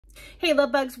Hey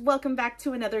love bugs, welcome back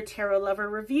to another Tarot Lover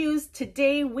Reviews.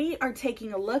 Today we are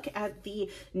taking a look at the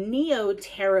Neo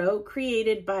Tarot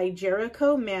created by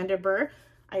Jericho Mandiber.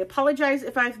 I apologize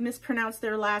if I've mispronounced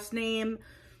their last name.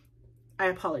 I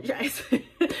apologize.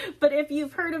 But if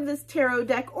you've heard of this tarot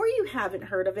deck or you haven't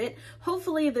heard of it,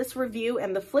 hopefully this review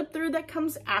and the flip through that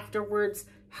comes afterwards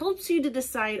helps you to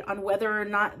decide on whether or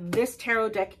not this tarot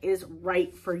deck is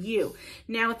right for you.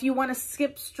 Now, if you want to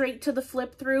skip straight to the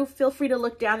flip through, feel free to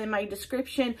look down in my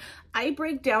description. I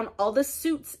break down all the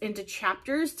suits into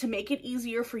chapters to make it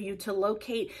easier for you to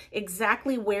locate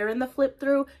exactly where in the flip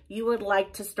through you would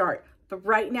like to start. But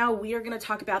right now we are going to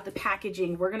talk about the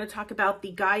packaging. We're going to talk about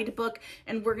the guidebook,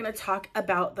 and we're going to talk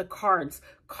about the cards,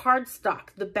 cardstock,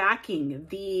 the backing,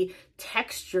 the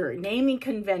texture, naming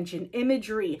convention,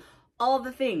 imagery, all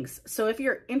the things. So if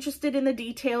you're interested in the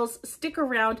details, stick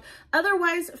around.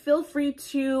 Otherwise, feel free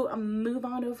to move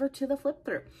on over to the flip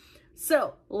through.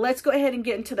 So let's go ahead and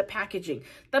get into the packaging.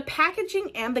 The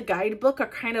packaging and the guidebook are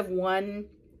kind of one,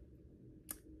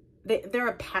 they're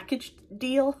a package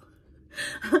deal,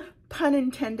 pun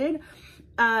intended.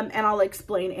 And I'll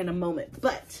explain in a moment.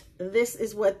 But this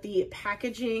is what the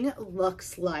packaging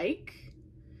looks like,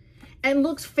 and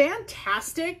looks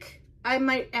fantastic, I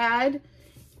might add,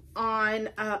 on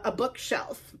a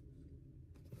bookshelf,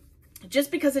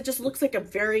 just because it just looks like a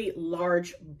very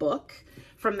large book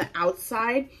from the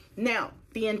outside. Now,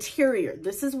 the interior,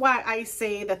 this is why I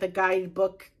say that the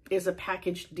guidebook is a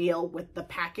package deal with the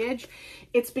package.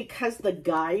 It's because the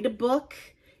guidebook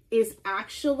is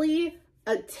actually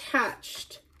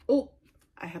attached. Oh,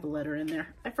 I have a letter in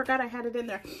there. I forgot I had it in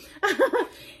there.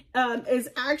 Is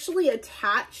actually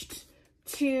attached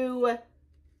to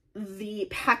the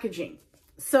packaging.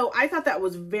 So I thought that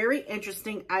was very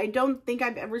interesting. I don't think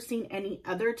I've ever seen any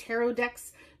other tarot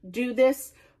decks do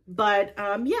this, but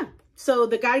yeah. So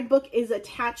the guidebook is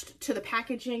attached to the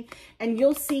packaging, and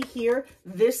you'll see here,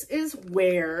 this is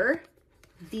where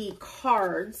the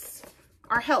cards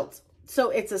are held. So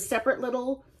it's a separate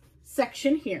little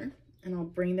section here, and I'll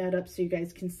bring that up so you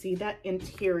guys can see that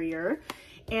interior.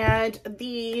 And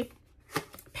the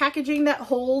packaging that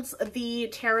holds the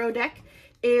tarot deck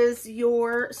is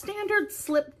your standard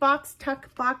slip box,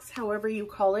 tuck box, however you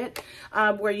call it,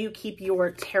 where you keep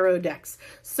your tarot decks.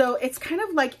 So it's kind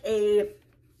of like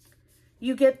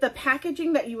you get the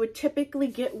packaging that you would typically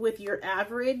get with your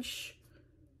average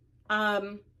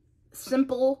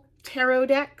simple tarot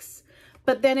decks,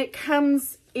 but then it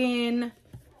comes in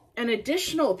an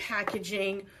additional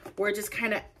packaging where it just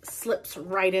kind of slips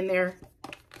right in there,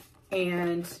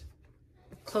 and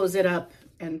close it up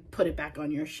and put it back on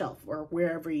your shelf or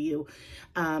wherever you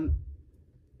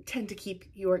tend to keep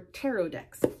your tarot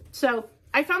decks. So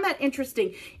I found that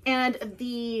interesting. And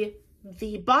the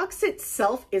box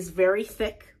itself is very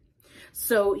thick.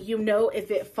 So you know,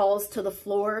 if it falls to the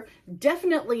floor,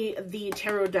 definitely the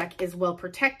tarot deck is well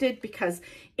protected, because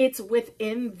it's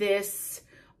within this,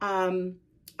 I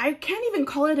can't even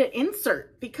call it an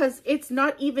insert, because it's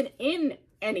not even in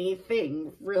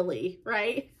anything really,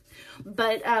 right?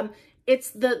 But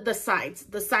it's the sides.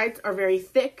 The sides are very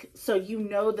thick, so you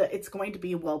know that it's going to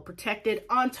be well protected,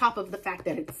 on top of the fact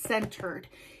that it's centered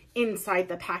inside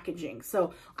the packaging.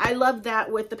 So I love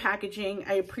that with the packaging.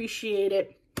 I appreciate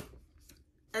it,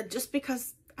 just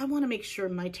because I want to make sure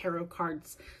my tarot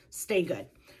cards stay good,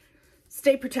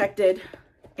 stay protected,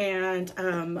 and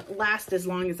last as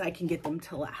long as I can get them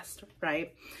to last,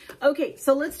 right? Okay,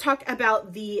 so let's talk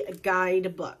about the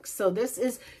guidebook. So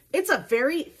it's a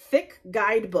very thick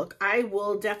guidebook. I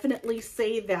will definitely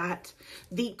say that.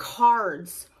 The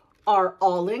cards are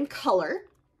all in color,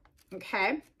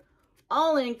 okay?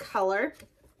 All in color.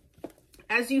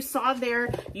 As you saw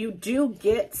there, you do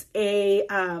get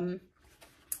a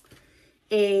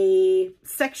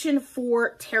section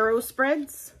for tarot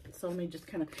spreads. So let me just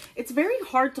kind of, it's very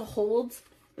hard to hold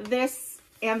this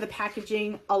and the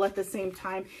packaging all at the same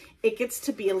time. It gets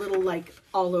to be a little like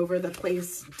all over the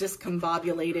place,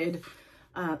 discombobulated,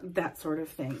 that sort of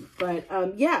thing. But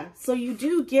yeah, so you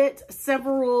do get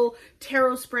several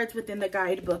tarot spreads within the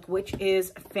guidebook, which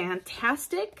is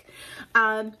fantastic.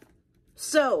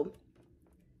 So,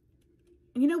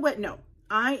 you know what? No,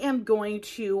 I am going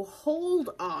to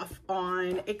hold off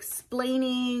on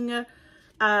explaining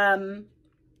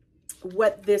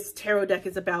what this tarot deck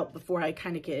is about before I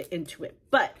kind of get into it.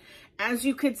 But as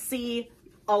you could see,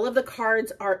 all of the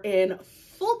cards are in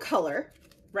full color,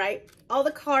 right? All the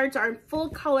cards are in full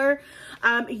color.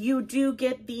 You do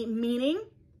get the meaning,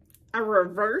 a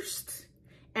reversed,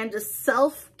 and a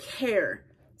self-care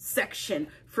section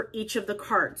for each of the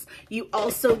cards. You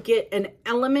also get an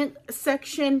element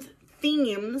section,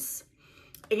 themes,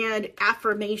 and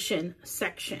affirmation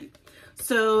section.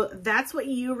 So that's what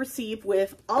you receive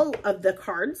with all of the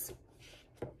cards.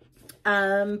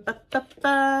 Yeah.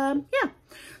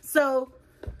 So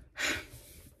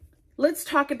let's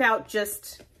talk about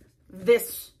just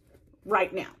this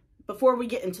right now before we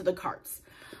get into the cards.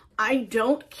 I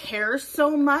don't care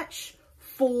so much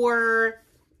for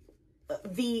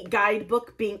the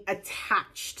guidebook being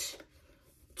attached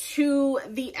to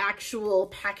the actual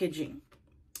packaging.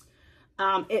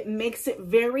 It makes it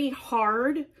very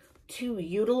hard to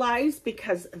utilize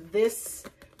because this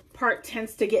part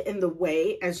tends to get in the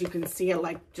way. As you can see, I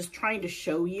like just trying to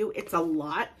show you, it's a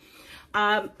lot.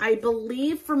 I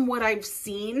believe from what I've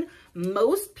seen,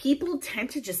 most people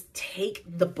tend to just take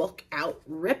the book out,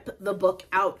 rip the book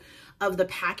out of the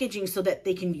packaging so that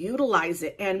they can utilize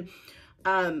it. And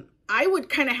I would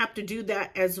kind of have to do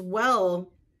that as well,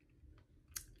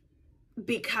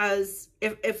 because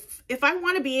if I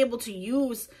want to be able to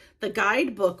use the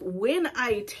guidebook when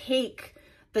I take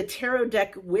the tarot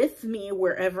deck with me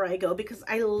wherever I go, because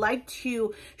I like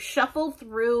to shuffle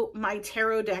through my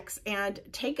tarot decks and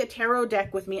take a tarot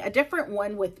deck with me, a different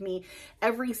one with me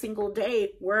every single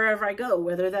day wherever I go,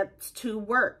 whether that's to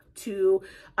work, to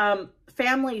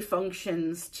family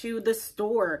functions, to the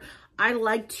store. I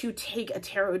like to take a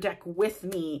tarot deck with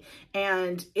me.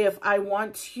 And if I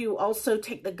want to also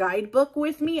take the guidebook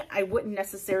with me, I wouldn't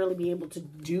necessarily be able to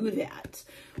do that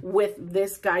with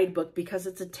this guidebook because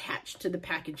it's attached to the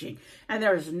packaging. And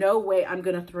there's no way I'm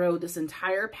going to throw this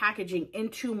entire packaging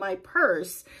into my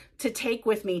purse to take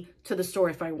with me to the store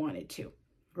if I wanted to,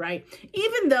 right?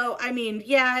 Even though, I mean,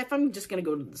 yeah, if I'm just going to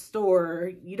go to the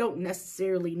store, you don't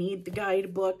necessarily need the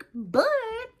guidebook, but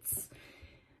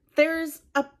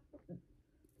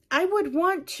I would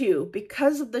want to,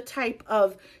 because of the type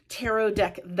of tarot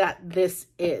deck that this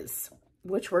is,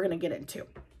 which we're going to get into.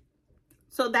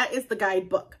 So that is the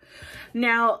guidebook.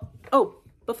 Now,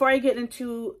 before I get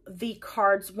into the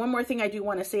cards, one more thing I do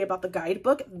want to say about the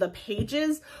guidebook. The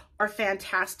pages are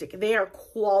fantastic. They are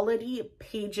quality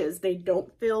pages. They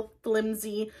don't feel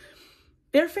flimsy.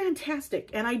 They're fantastic.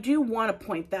 And I do want to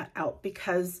point that out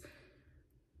because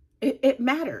it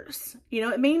matters. You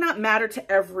know, it may not matter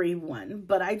to everyone,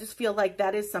 but I just feel like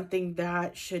that is something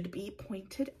that should be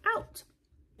pointed out.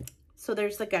 So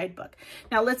there's the guidebook.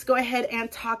 Now let's go ahead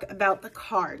and talk about the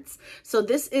cards. So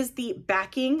this is the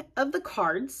backing of the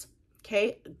cards.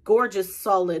 Okay, gorgeous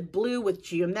solid blue with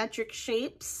geometric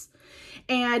shapes.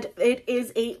 And it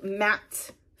is a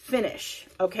matte finish.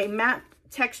 Okay, matte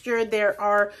texture.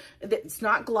 It's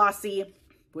not glossy,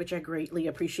 which I greatly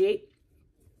appreciate.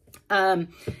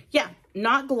 Yeah,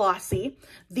 not glossy.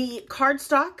 The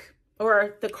cardstock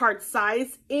or the card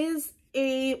size is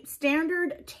a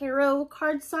standard tarot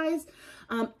card size.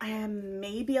 I am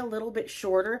maybe a little bit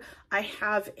shorter. I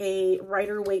have a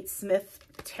Rider-Waite-Smith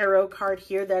tarot card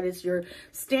here that is your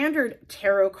standard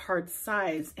tarot card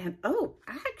size. And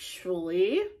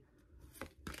actually,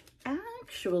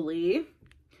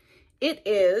 it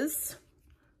is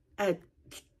a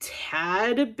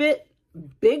tad bit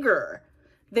bigger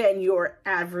than your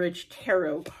average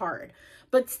tarot card.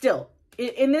 But still,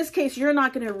 in this case, you're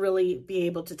not going to really be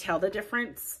able to tell the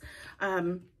difference,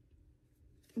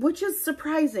 which is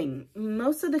surprising.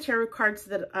 Most of the tarot cards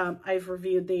that I've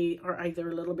reviewed, they are either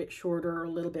a little bit shorter or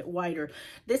a little bit wider.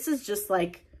 This is just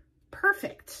like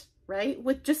perfect, right?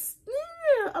 With just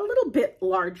a little bit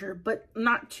larger, but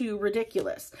not too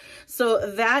ridiculous.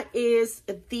 So that is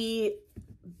the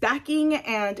backing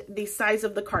and the size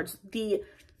of the cards. The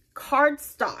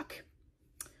cardstock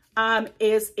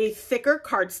is a thicker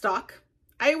cardstock.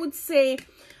 I would say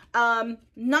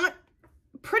not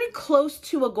pretty close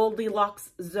to a Goldilocks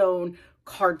zone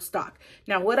cardstock.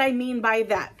 Now, what I mean by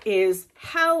that is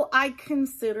how I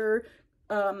consider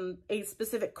a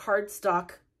specific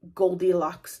cardstock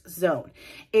Goldilocks zone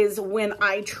is when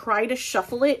I try to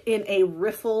shuffle it in a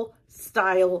riffle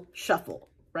style shuffle,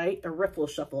 right? A riffle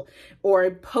shuffle or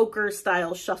a poker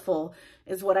style shuffle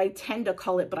is what I tend to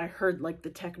call it, but I heard like the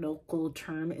technical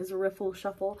term is a riffle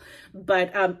shuffle,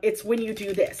 but it's when you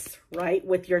do this, right,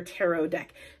 with your tarot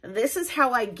deck. This is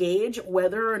how I gauge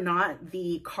whether or not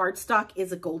the cardstock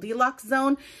is a Goldilocks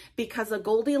zone, because a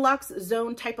Goldilocks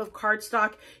zone type of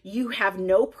cardstock, you have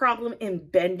no problem in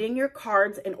bending your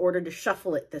cards in order to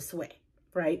shuffle it this way,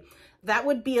 right? That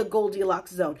would be a Goldilocks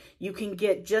zone. You can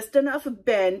get just enough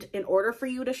bend in order for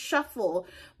you to shuffle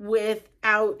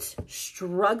without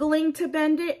struggling to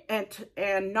bend it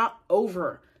and not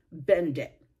over bend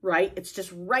it, right? It's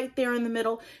just right there in the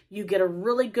middle. You get a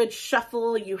really good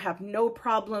shuffle. You have no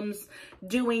problems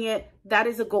doing it. That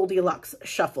is a Goldilocks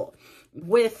shuffle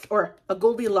or a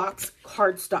Goldilocks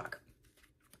cardstock.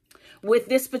 With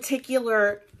this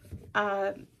particular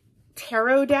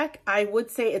tarot deck, I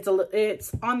would say it's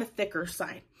on the thicker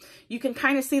side. You can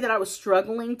kind of see that I was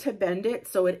struggling to bend it,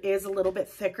 so it is a little bit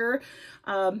thicker.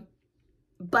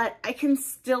 But I can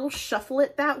still shuffle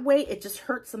it that way. It just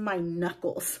hurts my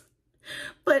knuckles.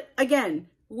 But again,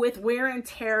 with wear and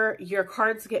tear, your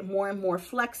cards get more and more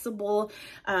flexible.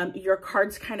 Your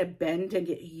cards kind of bend and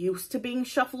get used to being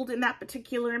shuffled in that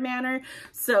particular manner.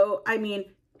 So, I mean,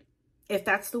 if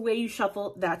that's the way you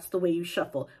shuffle, that's the way you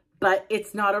shuffle. But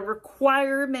it's not a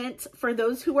requirement for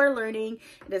those who are learning.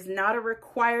 It is not a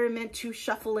requirement to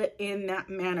shuffle it in that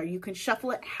manner. You can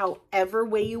shuffle it however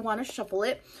way you want to shuffle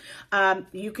it.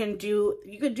 You can do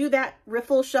that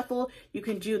riffle shuffle. You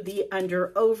can do the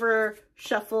under over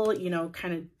shuffle, you know,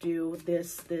 kind of do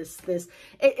this.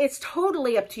 It's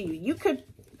totally up to you. You could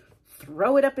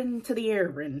throw it up into the air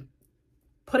and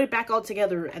put it back all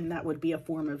together, and that would be a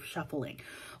form of shuffling.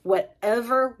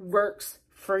 Whatever works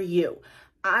for you.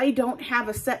 I don't have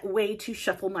a set way to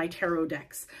shuffle my tarot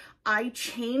decks. I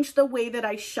change the way that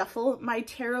I shuffle my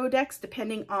tarot decks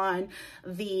depending on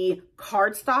the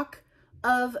cardstock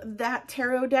of that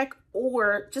tarot deck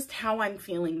or just how I'm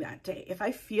feeling that day. If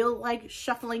I feel like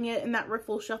shuffling it in that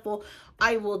riffle shuffle,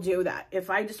 I will do that.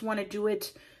 If I just want to do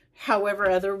it however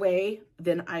other way,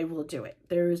 then I will do it.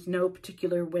 There is no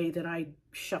particular way that I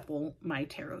shuffle my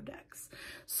tarot decks.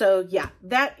 So yeah,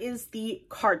 that is the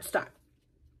cardstock.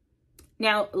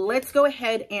 Now, let's go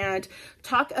ahead and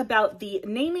talk about the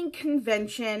naming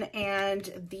convention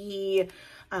and the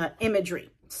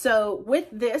imagery. So with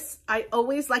this, I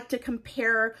always like to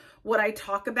compare what I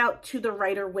talk about to the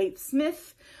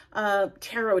Rider-Waite-Smith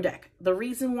tarot deck. The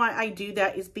reason why I do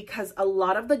that is because a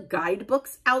lot of the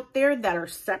guidebooks out there that are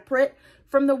separate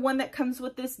from the one that comes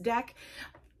with this deck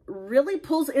really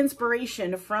pulls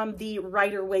inspiration from the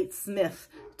Rider-Waite-Smith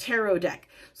tarot deck.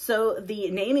 So the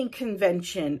naming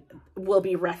convention will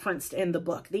be referenced in the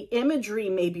book. The imagery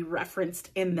may be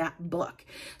referenced in that book.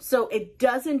 So it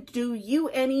doesn't do you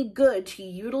any good to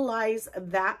utilize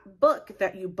that book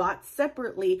that you bought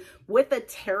separately with a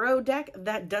tarot deck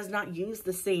that does not use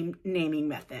the same naming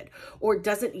method or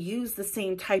doesn't use the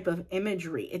same type of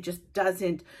imagery. It just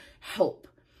doesn't help.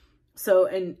 So,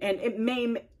 and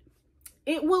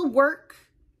it will work,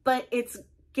 but it's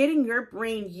getting your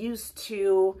brain used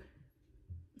to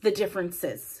the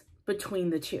differences between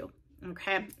the two,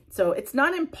 okay? So it's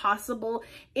not impossible.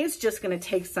 It's just going to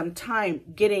take some time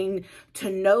getting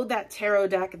to know that tarot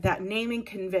deck, that naming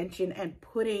convention, and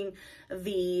putting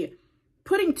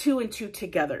two and two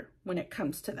together when it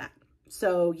comes to that.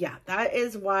 So yeah, that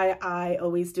is why I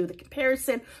always do the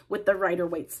comparison with the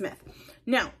Rider-Waite-Smith.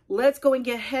 Now, let's go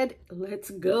ahead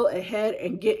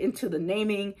and get into the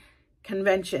naming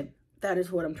convention. That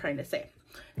is what I'm trying to say.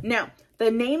 Now,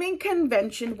 the naming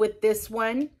convention with this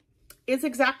one is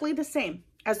exactly the same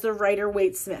as the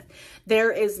Rider-Waite-Smith.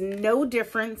 There is no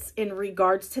difference in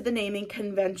regards to the naming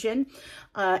convention.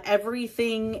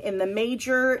 Everything in the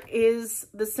major is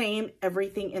the same.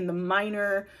 Everything in the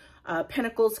minor,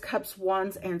 Pentacles, Cups,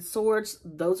 Wands, and Swords,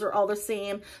 those are all the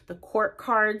same. The court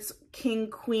cards, King,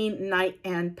 Queen, Knight,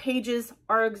 and Pages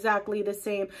are exactly the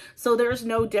same. So there's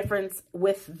no difference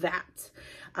with that.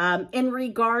 In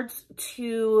regards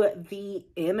to the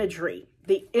imagery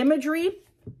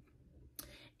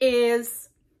is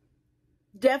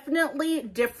definitely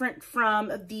different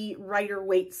from the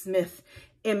Rider-Waite-Smith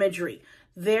imagery.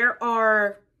 There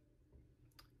are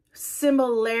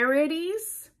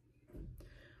similarities,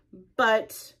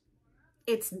 but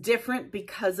it's different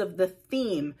because of the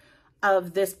theme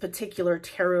of this particular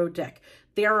tarot deck.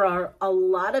 There are a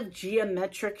lot of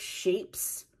geometric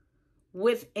shapes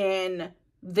within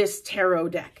this tarot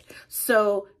deck.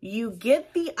 So you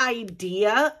get the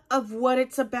idea of what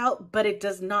it's about, but it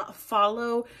does not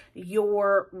follow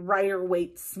your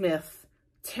Rider-Waite-Smith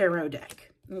tarot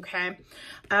deck, okay?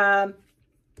 Let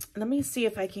me see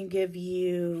if I can give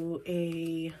you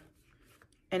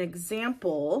an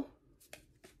example.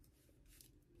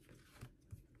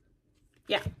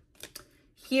 Yeah,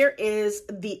 here is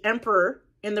the Emperor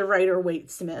in the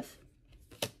Rider-Waite-Smith,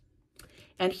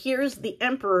 and here's the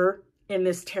Emperor in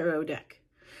this tarot deck.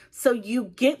 So you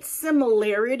get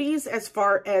similarities as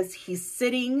far as he's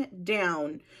sitting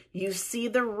down. You see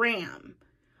the ram,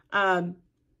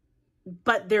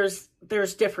 but there's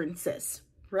differences,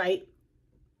 right?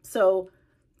 So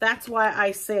that's why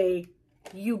I say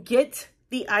you get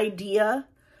the idea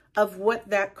of what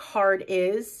that card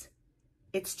is.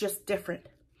 It's just different.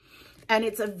 And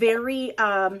it's a very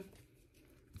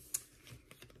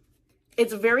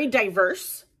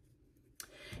diverse.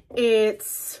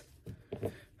 It's,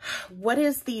 what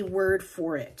is the word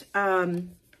for it?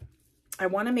 I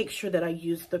want to make sure that I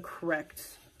use the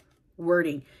correct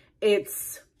wording.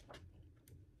 It's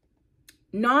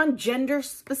non-gender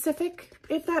specific,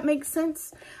 if that makes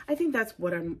sense. I think that's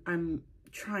what I'm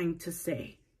trying to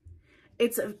say.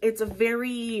 It's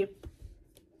very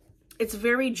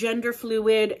gender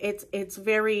fluid. It's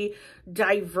very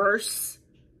diverse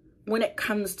when it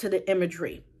comes to the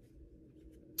imagery.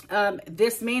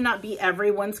 This may not be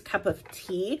everyone's cup of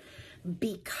tea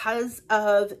because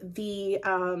of the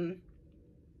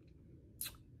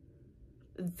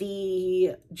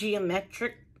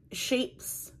geometric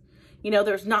shapes. You know,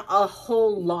 there's not a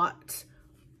whole lot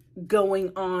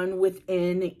going on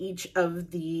within each of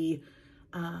the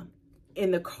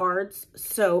in the cards.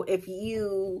 So if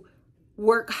you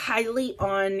work highly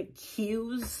on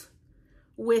cues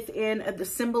within the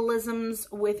symbolisms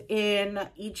within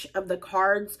each of the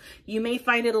cards, you may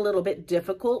find it a little bit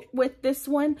difficult with this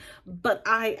one, but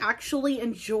I actually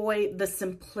enjoy the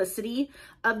simplicity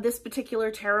of this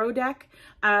particular tarot deck.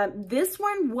 This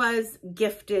one was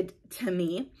gifted to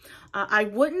me. I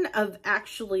wouldn't have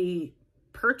actually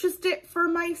purchased it for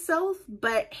myself,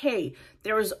 but hey,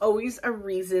 there was always a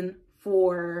reason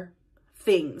for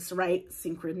things, right?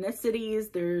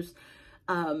 Synchronicities. There's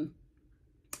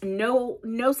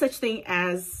no such thing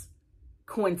as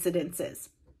coincidences.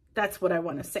 That's what I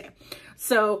want to say.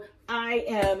 So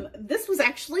this was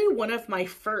actually one of my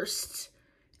first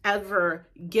ever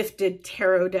gifted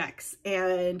tarot decks,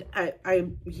 and I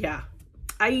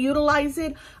utilize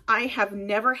it. I have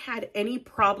never had any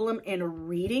problem in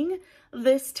reading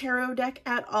this tarot deck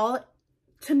at all.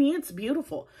 To me, it's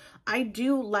beautiful. I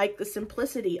do like the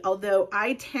simplicity, although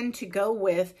I tend to go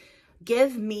with,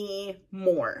 give me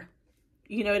more.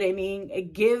 You know what I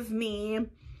mean? Give me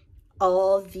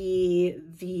all the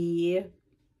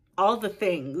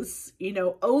things, you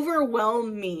know,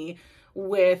 overwhelm me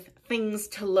with things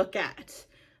to look at.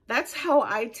 That's how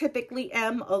I typically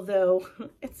am, although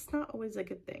it's not always a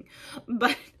good thing,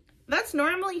 but that's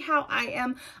normally how I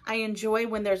am. I enjoy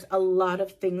when there's a lot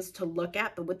of things to look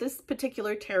at, but with this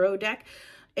particular tarot deck,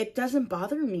 it doesn't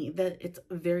bother me that it's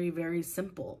very, very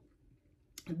simple.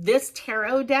 This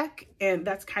tarot deck, and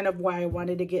that's kind of why I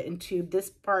wanted to get into this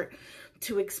part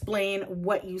to explain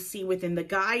what you see within the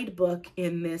guidebook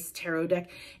in this tarot deck.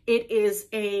 It is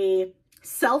a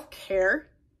self-care,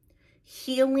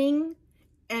 healing,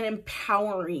 and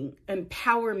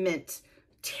empowerment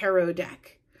tarot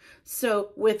deck. So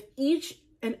with each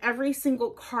and every single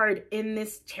card in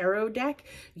this tarot deck,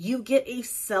 you get a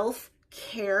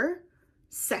self-care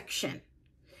section.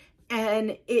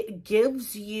 And it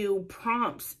gives you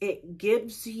prompts. It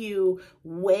gives you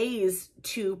ways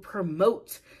to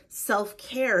promote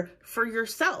self-care for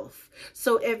yourself.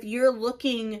 So if you're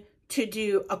looking to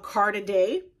do a card a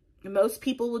day, most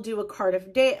people will do a card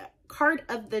of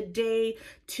the day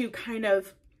to kind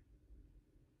of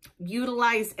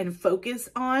utilize and focus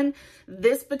on.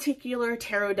 This particular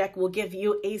tarot deck will give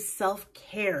you a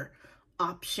self-care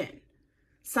option.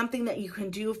 Something that you can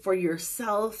do for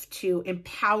yourself to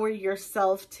empower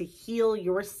yourself, to heal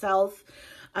yourself.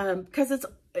 Because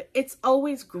it's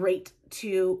always great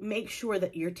to make sure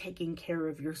that you're taking care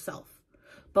of yourself,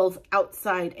 both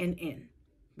outside and in,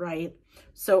 right?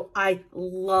 So I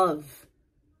love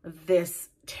this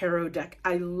tarot deck.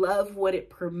 I love what it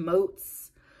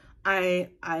promotes. I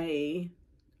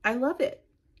love it.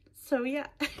 So yeah,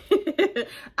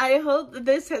 I hope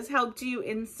this has helped you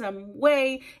in some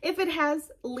way. If it has,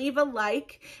 leave a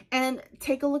like and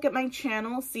take a look at my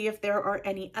channel. See if there are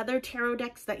any other tarot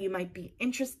decks that you might be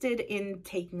interested in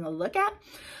taking a look at.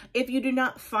 If you do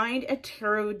not find a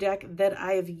tarot deck that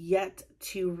I have yet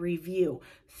to review,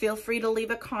 feel free to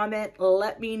leave a comment.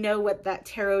 Let me know what that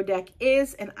tarot deck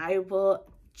is, and I will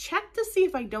check to see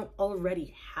if I don't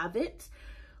already have it.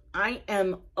 I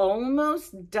am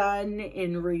almost done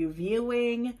in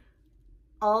reviewing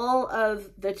all of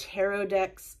the tarot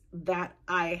decks that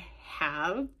I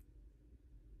have,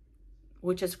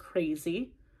 which is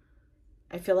crazy.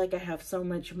 I feel like I have so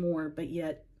much more, but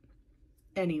yet,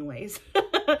 anyways.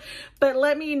 But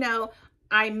let me know.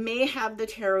 I may have the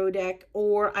tarot deck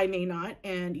or I may not,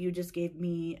 and you just gave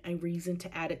me a reason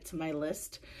to add it to my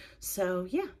list. So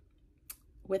yeah.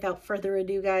 Without further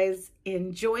ado, guys,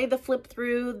 enjoy the flip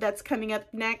through that's coming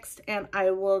up next, and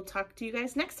I will talk to you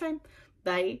guys next time.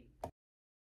 Bye.